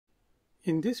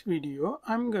In this video,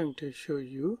 I'm going to show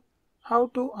you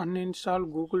how to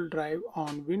uninstall Google Drive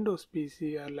on Windows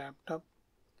PC or laptop.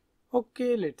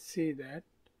 Okay, let's see that.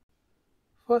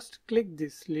 First, click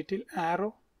this little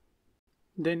arrow.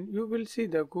 Then you will see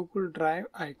the Google Drive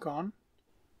icon.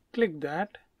 Click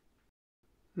that.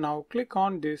 Now click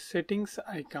on this settings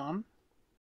icon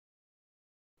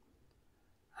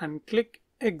and click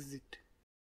exit.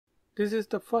 This is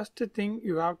the first thing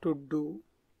you have to do.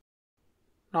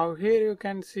 Now here you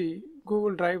can see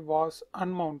Google Drive was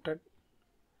unmounted.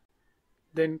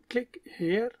 Then click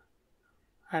here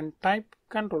and type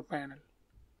Control Panel.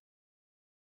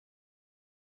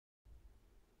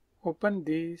 Open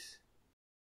this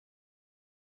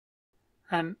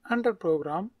and under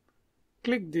Program,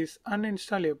 click this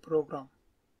Uninstall a program.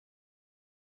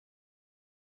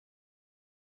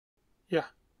 Yeah,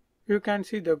 you can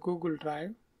see the Google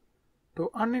Drive. To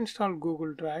uninstall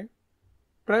Google Drive,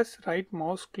 press right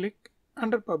mouse click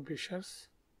under Publishers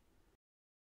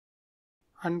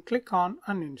and click on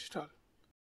Uninstall.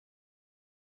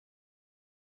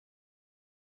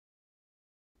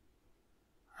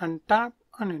 And tap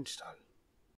Uninstall.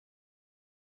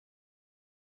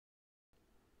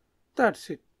 That's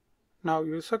it. Now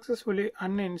you successfully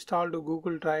uninstalled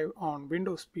Google Drive on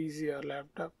Windows PC or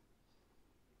laptop.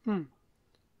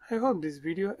 I hope this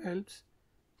video helps.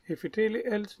 If it really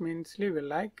helps means leave a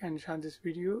like and share this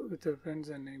video with your friends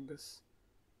and neighbors.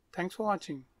 Thanks for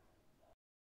watching.